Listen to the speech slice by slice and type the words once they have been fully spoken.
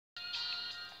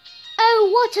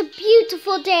Hello, what a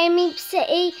beautiful day in Meep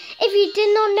City. If you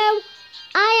did not know,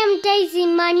 I am Daisy.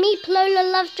 My Meep Lola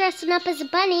loves dressing up as a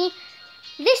bunny.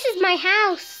 This is my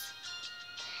house.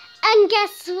 And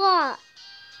guess what?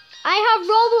 I have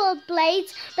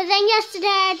rollerblades, but then yesterday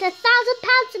I had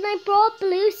 £1,000 and I brought a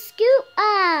blue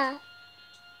scooter.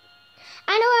 I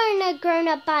know I'm a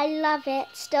grown-up, but I love it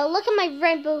still. Look at my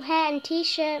rainbow hair and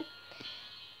t-shirt.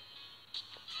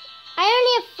 I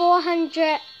only have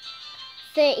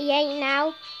 438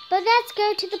 now, but let's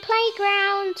go to the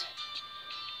playground.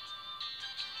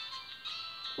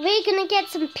 We're gonna get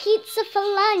some pizza for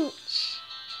lunch.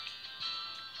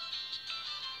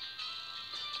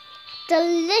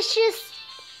 Delicious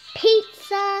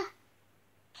pizza.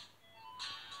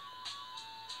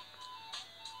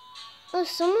 Oh,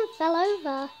 someone fell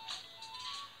over.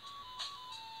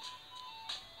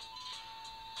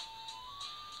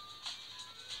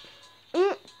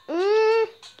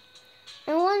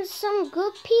 I want some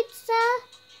good pizza.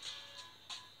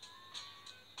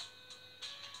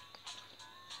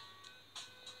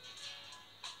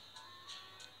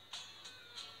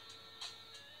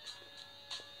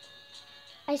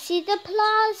 I see the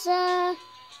plaza.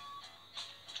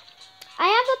 I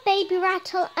have a baby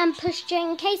rattle and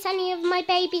pushchair in case any of my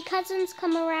baby cousins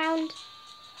come around.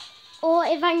 Or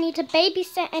if I need to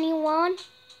babysit anyone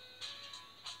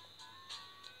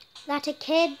that are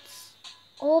kids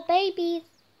or babies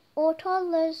or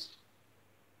toddlers.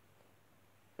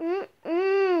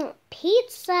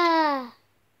 Pizza.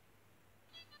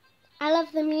 I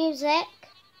love the music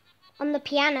on the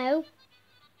piano.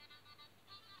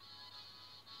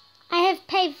 I have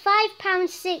paid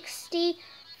 £5.60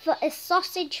 for a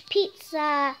sausage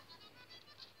pizza.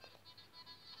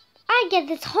 I get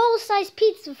this whole size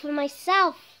pizza for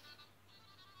myself.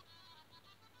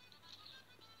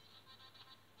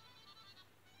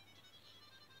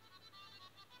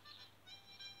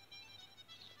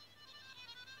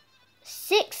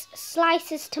 Six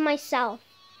slices to myself.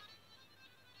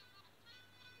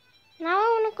 Now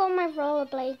I want to go on my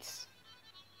rollerblades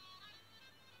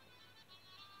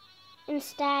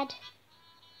instead.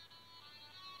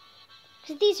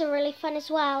 Because these are really fun as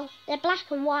well. They're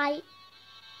black and white.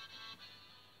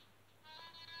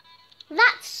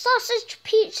 That sausage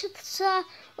pizza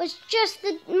was just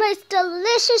the most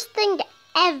delicious thing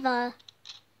ever.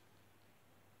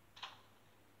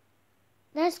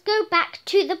 Let's go back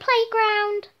to the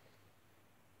playground.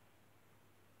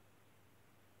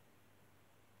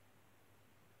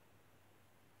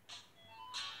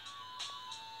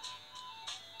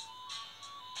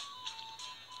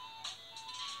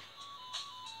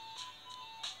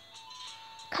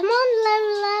 Come on,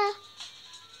 Lola.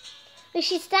 Oh,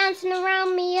 she's dancing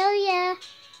around me, oh yeah.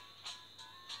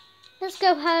 Let's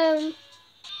go home.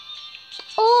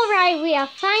 Alright, we are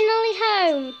finally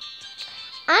home.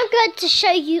 I'm going to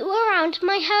show you around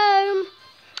my home.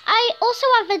 I also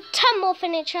have a ton more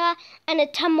furniture and a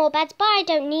ton more beds, but I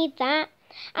don't need that.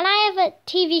 And I have a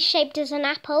TV shaped as an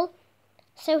apple.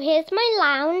 So here's my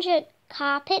lounge, a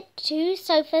carpet, 2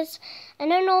 sofas,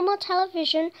 and a normal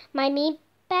television, my me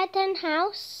bed and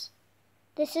house.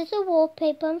 This is the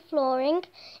wallpaper and flooring.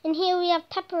 And here we have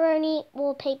pepperoni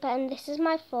wallpaper, and this is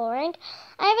my flooring.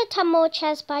 I have a ton more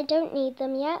chairs, but I don't need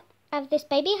them yet. I have this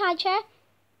baby high chair,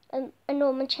 a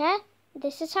normal chair.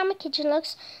 This is how my kitchen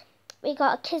looks. We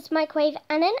got a kids microwave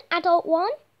and an adult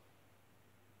one.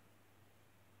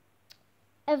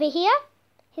 Over here,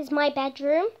 here's my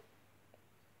bedroom.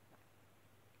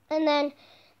 And then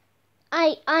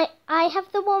I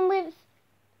have the one with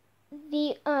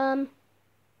the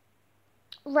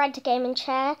red gaming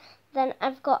chair. Then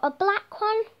I've got a black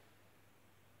one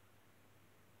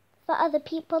for other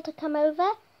people to come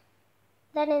over.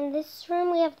 Then in this room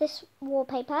we have this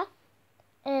wallpaper,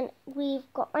 and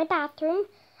we've got my bathroom.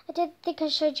 I did think I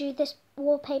showed you this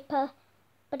wallpaper,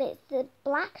 but it's the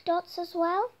black dots as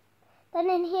well. Then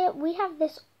in here we have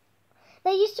this,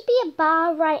 there used to be a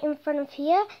bar right in front of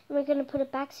here, and we're going to put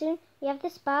it back soon. We have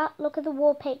this bar, look at the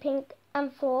wallpaper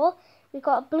and floor. We've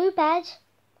got a blue bed.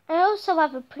 I also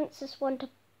have a princess one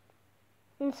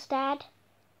instead.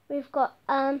 We've got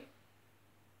the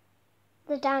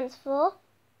dance floor.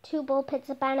 2 ball pits,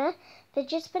 a banner,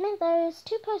 fidget spinner, those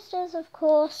 2 posters, of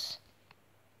course.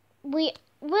 We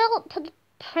will put the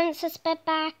princess bed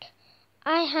back.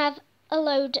 I have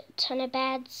a ton of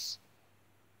beds.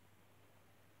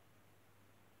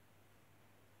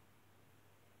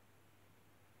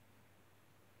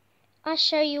 I'll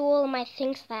show you all of my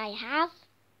things that I have.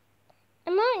 I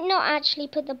might not actually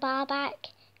put the bar back.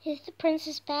 Here's the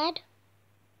princess bed,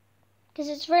 because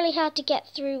it's really hard to get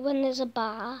through when there's a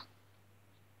bar.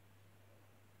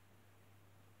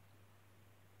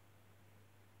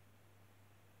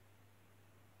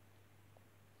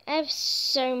 I have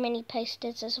so many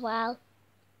posters as well.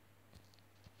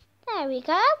 There we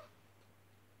go.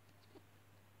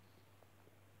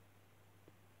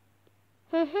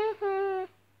 I'm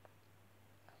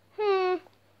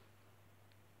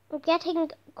getting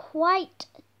quite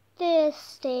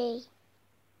thirsty.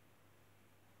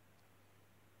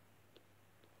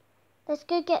 Let's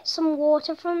go get some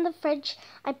water from the fridge.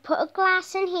 I put a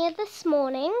glass in here this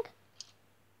morning.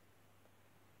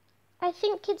 I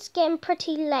think it's getting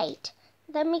pretty late.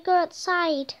 Let me go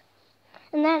outside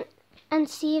and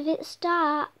see if it's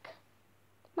dark.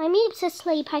 My Meep's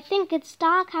asleep. I think it's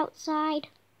dark outside.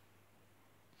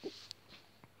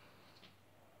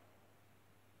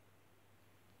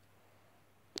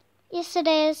 Yes, it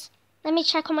is. Let me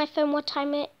check on my phone what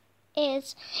time it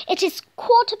is. It is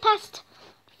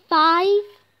 5:15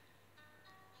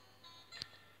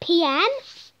 p.m.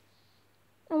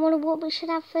 I wonder what we should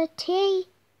have for tea.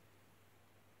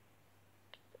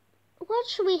 What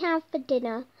should we have for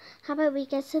dinner? How about we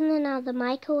get something out of the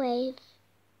microwave?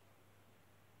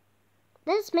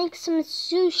 Let's make some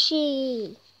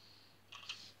sushi.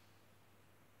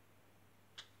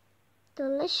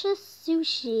 Delicious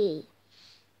sushi.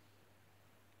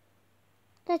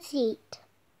 Let's eat.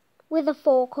 With a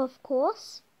fork, of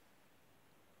course.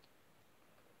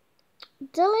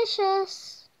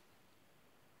 Delicious.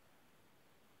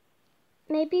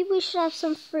 Maybe we should have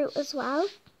some fruit as well.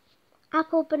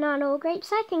 Apple, banana, or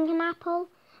grapes. I think an apple.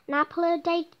 An apple a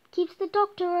day keeps the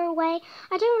doctor away.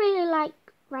 I don't really like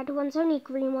red ones, only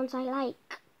green ones I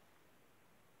like.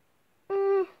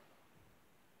 How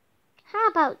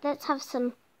about let's have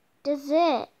some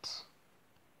dessert?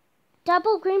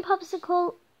 Double green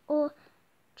popsicle or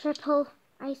triple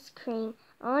ice cream?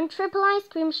 I want triple ice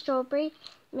cream, strawberry,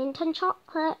 mint and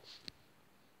chocolate.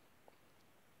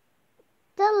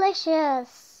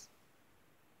 Delicious.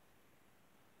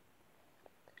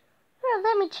 Well,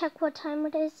 let me check what time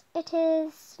it is. It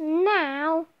is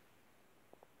now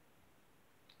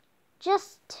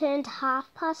just turned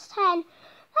 10:30.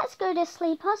 Let's go to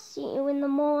sleep. I'll see you in the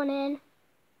morning.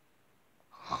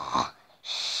 Oh,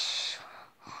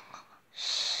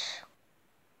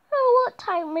 what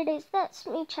time it is? Let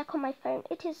me check on my phone.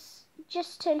 It is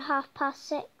just turned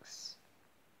 6:30.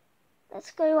 Let's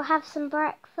go have some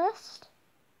breakfast.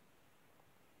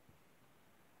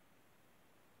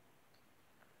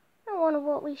 I wonder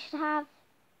what we should have.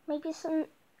 Maybe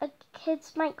a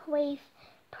kid's microwave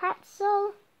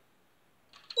pretzel.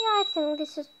 Yeah, I think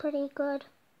this is pretty good.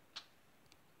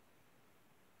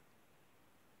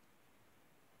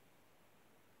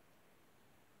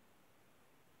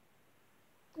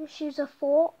 Let's use a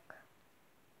fork.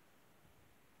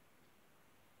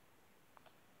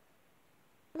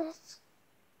 Let's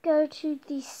go to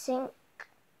the sink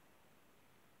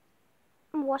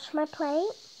and wash my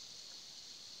plate.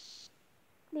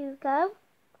 There we go.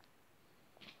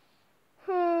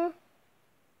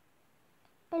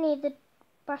 I need to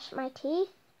brush my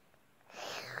teeth.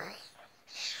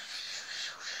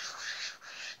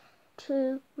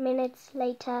 2 minutes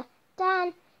later,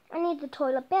 done. I need the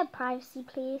toilet. Bit of privacy,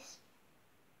 please.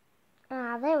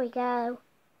 Ah, there we go.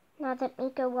 Now let me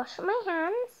go wash my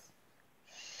hands.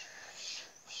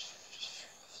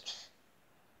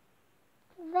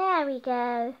 There we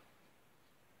go.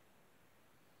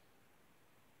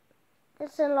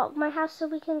 Let's unlock my house so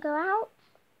we can go out.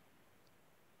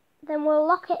 Then we'll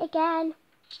lock it again.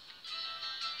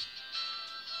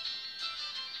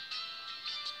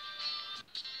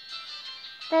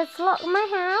 Let's lock my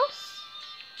house.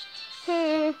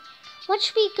 What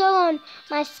should we go on?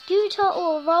 My scooter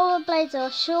or rollerblades, or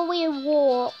shall we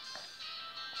walk?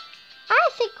 I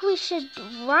think we should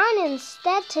run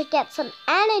instead to get some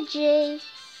energy.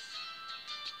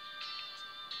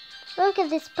 Look at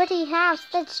this pretty house.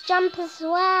 Let's jump as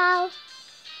well.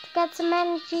 To get some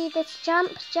energy, let's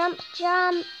jump, jump,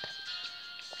 jump.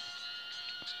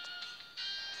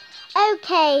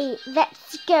 Okay,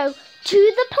 let's go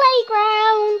to the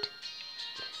playground.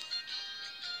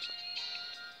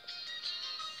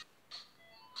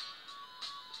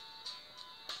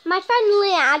 My friend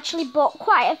Leah actually bought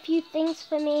quite a few things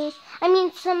for me. I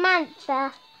mean,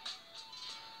 Samantha.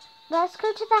 Let's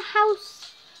go to the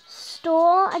house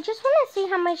store. I just want to see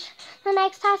how much the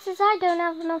next house is. I don't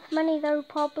have enough money though,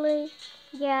 probably.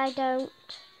 Yeah, I don't.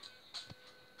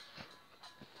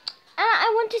 And I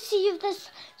want to see if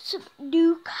there's some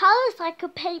new colours I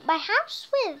could paint my house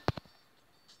with.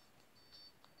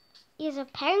 Here's a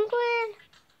penguin.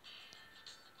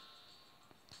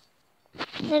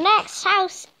 The next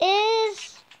house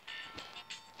is...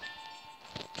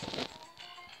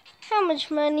 How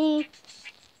much money?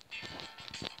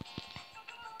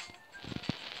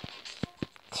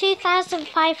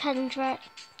 2,500.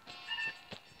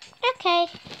 Okay.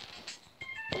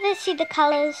 Let's see the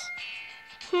colours.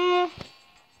 I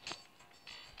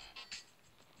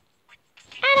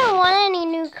don't want any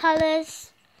new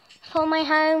colours for my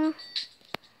home.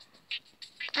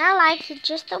 I like it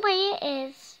just the way it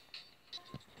is.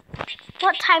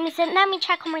 What time is it? Let me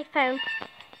check on my phone.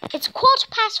 It's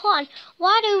 1:15.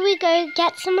 Why don't we go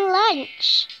get some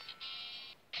lunch?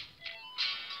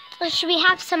 Or should we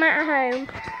have some at home?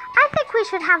 I think we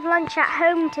should have lunch at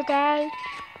home today.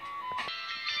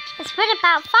 It's been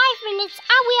about 5 minutes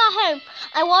and we are home.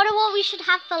 I wonder what we should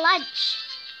have for lunch.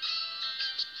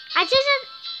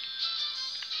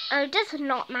 Oh, it does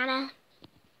not matter.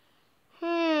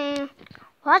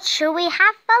 What should we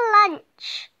have for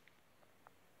lunch?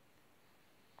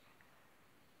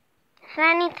 Is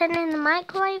there anything in the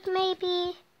microwave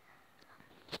maybe?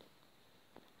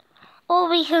 Or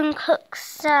we can cook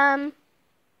some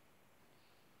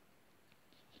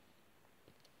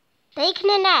bacon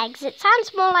and eggs. It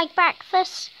sounds more like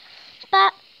breakfast,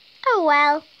 but oh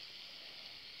well.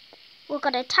 We've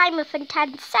got a timer for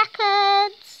 10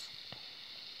 seconds.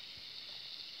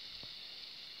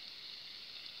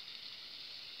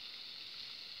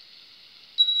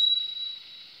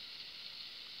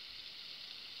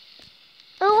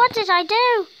 Oh, what did I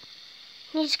do?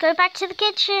 Need to go back to the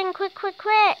kitchen. Quick, quick,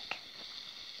 quick.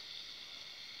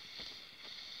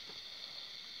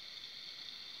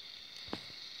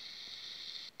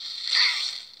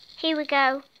 Here we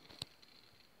go.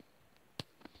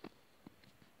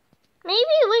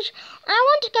 Maybe I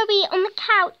want to go be on the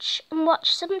couch and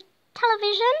watch some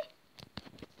television.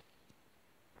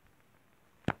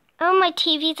 Oh, my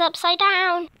TV's upside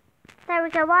down. There we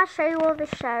go. I'll show you all the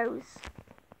shows.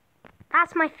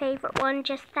 That's my favourite one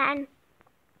just then.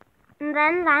 And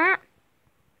then that.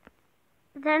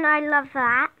 Then I love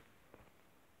that.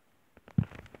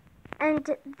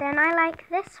 And then I like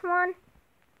this one.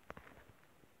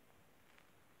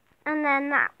 And then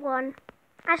that one.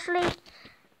 Actually,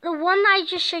 the one that I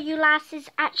just showed you last is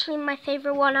actually my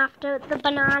favourite one after the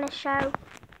banana show.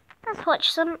 Let's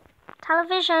watch some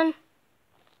television.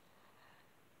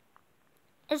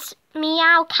 It's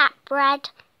Meow Cat bread.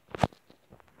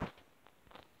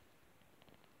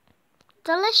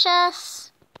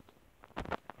 Delicious.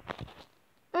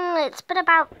 It's been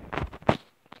about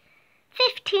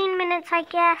 15 minutes, I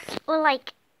guess, or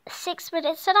like 6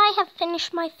 minutes that I have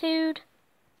finished my food.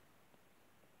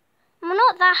 I'm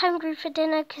not that hungry for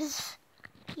dinner because,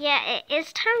 yeah, it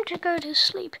is time to go to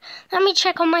sleep. Let me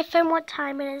check on my phone what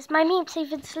time it is. My niece's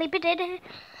even sleeping in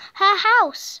her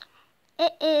house.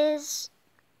 It is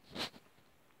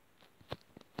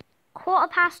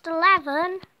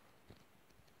 11:15.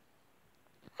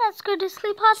 Let's go to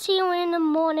sleep. I'll see you in the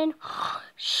morning.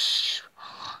 Shh.